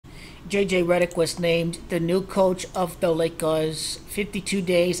JJ Redick was named the new coach of the Lakers 52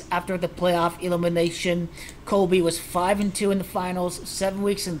 days after the playoff elimination. Kobe was 5-2 in the finals, 7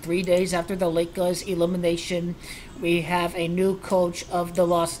 weeks and 3 days after the Lakers elimination. We have a new coach of the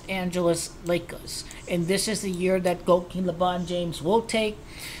Los Angeles Lakers. And this is the year that GOAT King LeBron James will take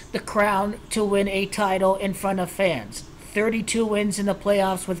the crown to win a title in front of fans. 32 wins in the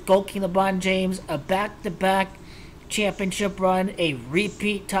playoffs with GOAT King LeBron James, a back-to-back championship run, a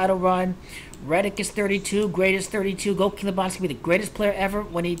repeat title run. Redick is 32, greatest 32. GOAT King LeBron's going to be the greatest player ever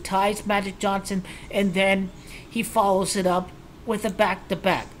when he ties Magic Johnson, and then he follows it up with a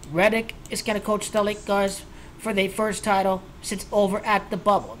back-to-back. Redick is going to coach the Lakers for their first title since over at the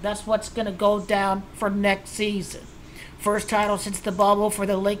bubble. That's what's going to go down for next season. First title since the bubble for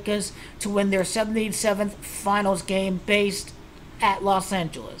the Lakers to win their 77th finals game based at Los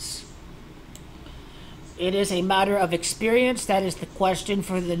Angeles. It is a matter of experience. That is the question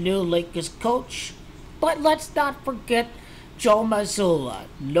for the new Lakers coach. But let's not forget Joe Mazzulla.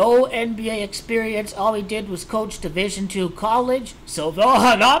 No NBA experience. All he did was coach Division II college. So,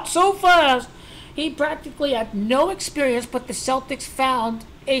 not so fast. He practically had no experience, but the Celtics found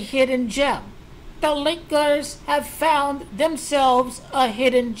a hidden gem. The Lakers have found themselves a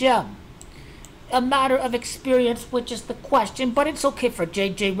hidden gem. A matter of experience, which is the question, but it's okay for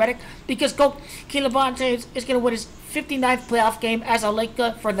JJ Redick because GOAT King LeBron James is going to win his 59th playoff game as a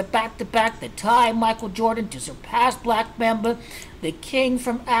Laker for the back-to-back, the tie Michael Jordan to surpass Black Mamba. The King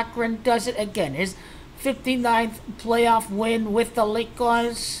from Akron does it again. His 59th playoff win with the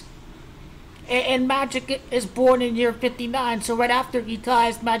Lakers. And Magic is born in year 59, so right after he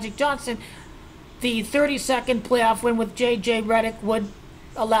ties Magic Johnson, the 32nd playoff win with JJ Redick would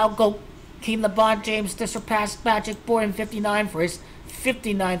allow GOAT King LeBron James to surpass Magic, born in 59, for his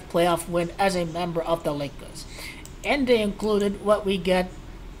 59th playoff win as a member of the Lakers. And they included what we get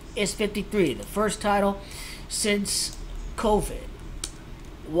is 53, the first title since COVID.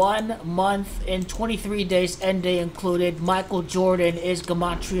 1 month and 23 days, and they included Michael Jordan is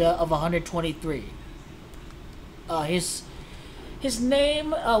gematria of 123. His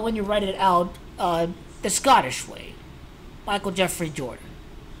name, when you write it out, the Scottish way, Michael Jeffrey Jordan.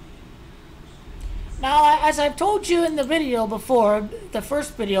 Now, as I've told you in the video before, the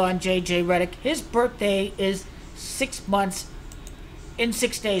first video on JJ Redick, his birthday is 6 months and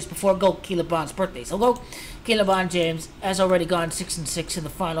 6 days before GOAT King LeBron's birthday. So GOAT King LeBron James has already gone 6-6 in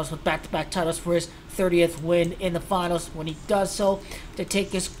the finals with back-to-back titles for his 30th win in the finals when he does so to take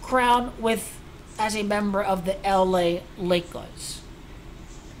his crown with as a member of the LA Lakers.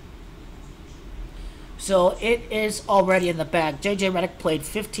 So it is already in the bag. JJ Redick played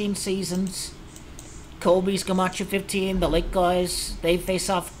 15 seasons. Kobe's gematria 15. The Lakers, they face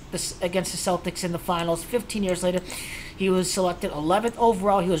off against the Celtics in the finals. 15 years later, he was selected 11th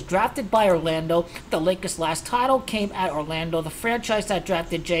overall. He was drafted by Orlando. The Lakers' last title came at Orlando, the franchise that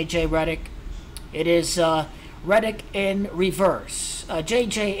drafted JJ Redick. It is Redick in reverse.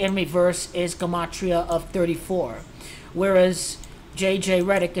 JJ in reverse is gematria of 34, whereas JJ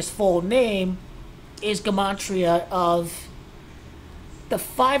Redick, his full name, is gematria of the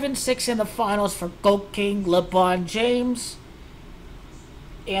 5-6 in the finals for GOAT King LeBron James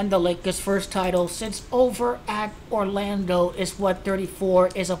and the Lakers' first title since over at Orlando is what 34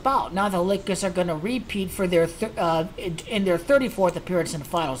 is about. Now the Lakers are going to repeat for their in their 34th appearance in the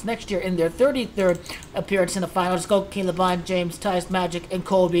finals. Next year, in their 33rd appearance in the finals, GOAT King LeBron James ties Magic and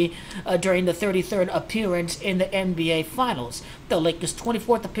Kobe during the 33rd appearance in the NBA Finals. The Lakers'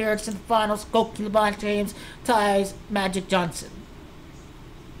 24th appearance in the finals, GOAT King LeBron James ties Magic Johnson.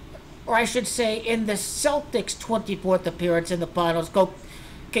 Or I should say, in the Celtics' 24th appearance in the finals, GOAT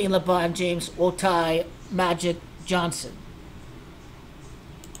King LeBron James will tie Magic Johnson.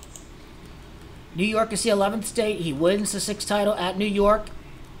 New York is the 11th state. He wins the 6th title at New York.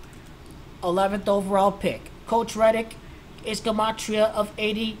 11th overall pick. Coach Redick is gematria of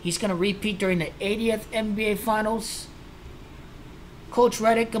 80. He's going to repeat during the 80th NBA Finals. Coach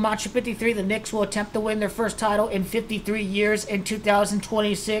Redick, gematria 53. The Knicks will attempt to win their first title in 53 years in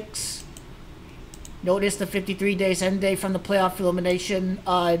 2026. Notice the 53 days end day from the playoff elimination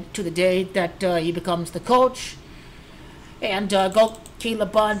to the day that he becomes the coach. And GOAT King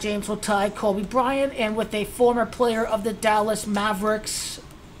LeBron James will tie Kobe Bryant. And with a former player of the Dallas Mavericks,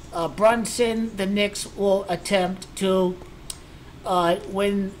 Brunson, the Knicks will attempt to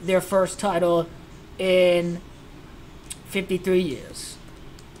win their first title in 53 years.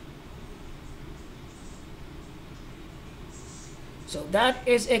 So that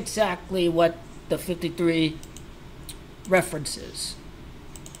is exactly what the 53 references.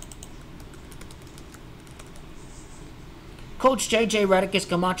 Coach JJ Redick is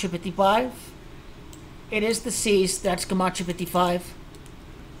Camacho 55. It is the C's, that's Camacho 55.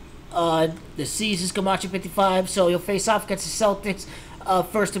 The C's is Camacho 55, so you'll face off against the Celtics.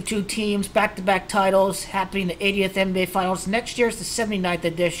 First of two teams, back-to-back titles, happening in the 80th NBA Finals. Next year is the 79th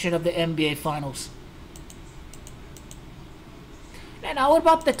edition of the NBA Finals. And how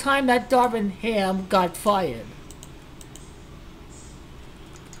about the time that Darvin Ham got fired?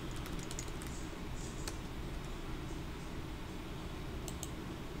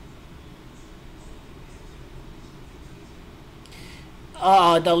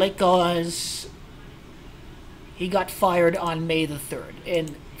 The Lakers, he got fired on May the 3rd.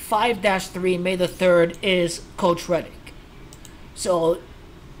 And 5-3, May the 3rd, is Coach Redick. So,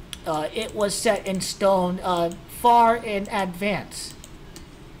 it was set in stone far in advance.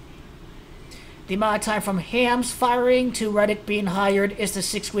 The amount of time from Ham's firing to Redick being hired is the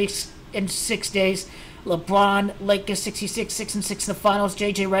 6 weeks and 6 days. LeBron, Lakers 66, 6-6 in the finals.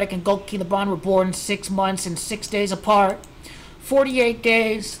 JJ Redick and Goldkey LeBron were born 6 months and 6 days apart. 48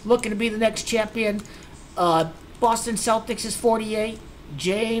 days, looking to be the next champion. Boston Celtics is 48.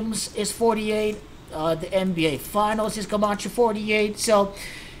 James is 48. The NBA Finals is Camacho 48. So,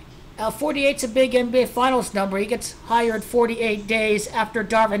 48's a big NBA Finals number. He gets hired 48 days after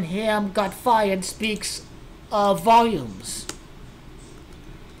Darvin Ham got fired. Speaks volumes.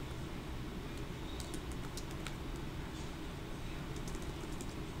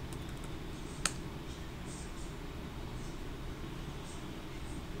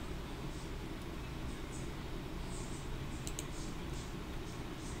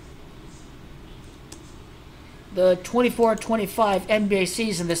 The 24-25 NBA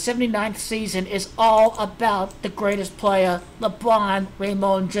season, the 79th season, is all about the greatest player, LeBron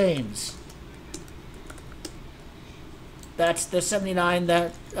Raymond James. That's the 79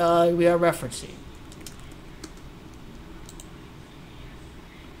 that we are referencing.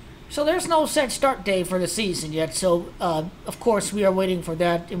 So there's no set start date for the season yet. So, of course, we are waiting for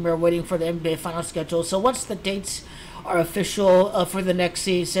that, and we're waiting for the NBA final schedule. So once the dates are official for the next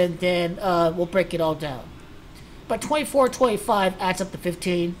season, then we'll break it all down. But 24-25 adds up to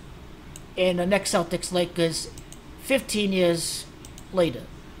 15. And the next Celtics Lakers, 15 years later.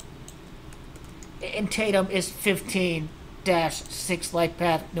 And Tatum is 15-6 life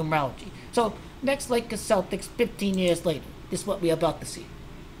path numerology. So next Lakers Celtics, 15 years later. This is what we're about to see.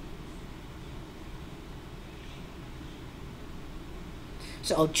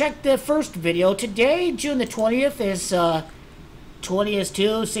 So check the first video. Today, June the 20th, is 20 is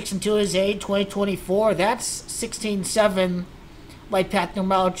 2, 6 and 2 is 8, 2024. That's 16-7 light path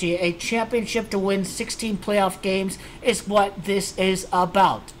numerology. A championship to win 16 playoff games is what this is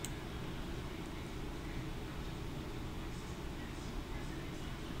about.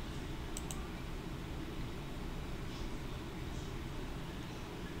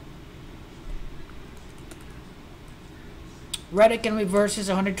 Redick in reverse is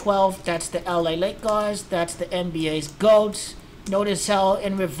 112. That's the LA Lakers. That's the NBA's GOATs. Notice how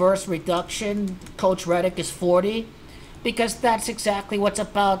in reverse reduction, Coach Redick is 40. Because that's exactly what's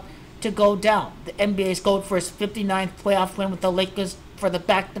about to go down. The NBA's GOAT for his 59th playoff win with the Lakers for the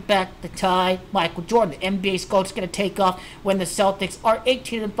back-to-back, the tie, Michael Jordan. The NBA's GOAT's going to take off when the Celtics are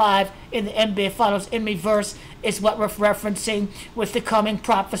 18-5 in the NBA Finals. In reverse is what we're referencing with the coming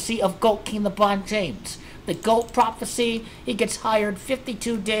prophecy of GOAT King LeBron James. The GOAT prophecy, he gets hired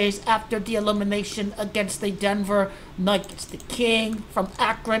 52 days after the elimination against the Denver Nuggets. The King from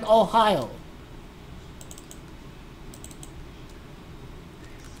Akron, Ohio.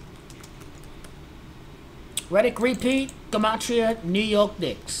 Redick repeat, Gematria, New York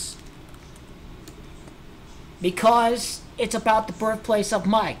Knicks. Because it's about the birthplace of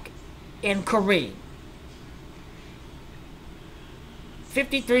Mike and Kareem.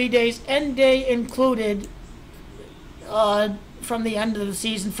 53 days, end day included from the end of the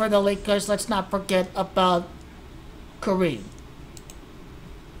season for the Lakers. Let's not forget about Kareem.